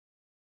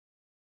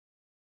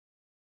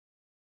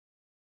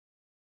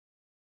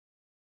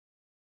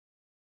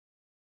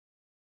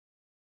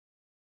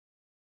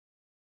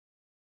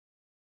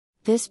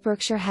This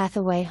Berkshire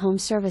Hathaway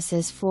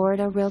HomeServices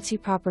Florida Realty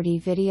property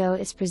video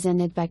is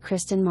presented by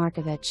Kristen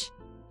Markovich.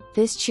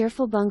 This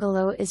cheerful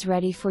bungalow is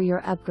ready for your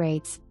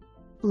upgrades.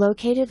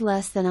 Located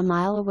less than a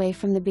mile away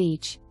from the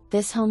beach,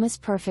 this home is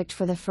perfect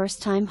for the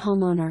first-time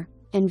homeowner,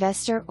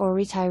 investor or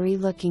retiree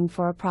looking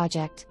for a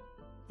project.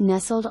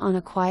 Nestled on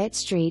a quiet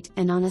street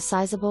and on a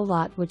sizable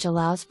lot which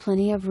allows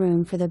plenty of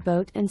room for the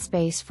boat and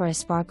space for a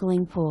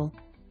sparkling pool.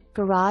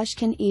 Garage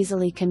can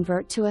easily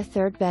convert to a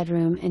third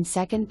bedroom and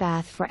second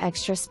bath for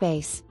extra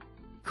space.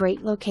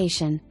 Great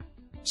location.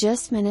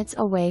 Just minutes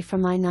away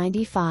from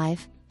I-95,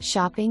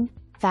 shopping,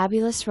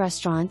 fabulous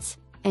restaurants,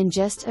 and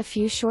just a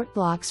few short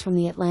blocks from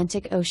the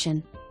Atlantic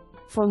Ocean.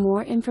 For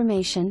more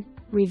information,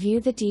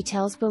 review the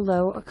details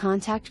below or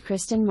contact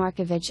Kristen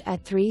Markovich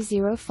at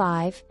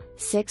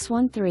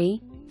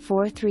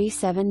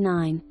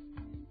 305-613-4379.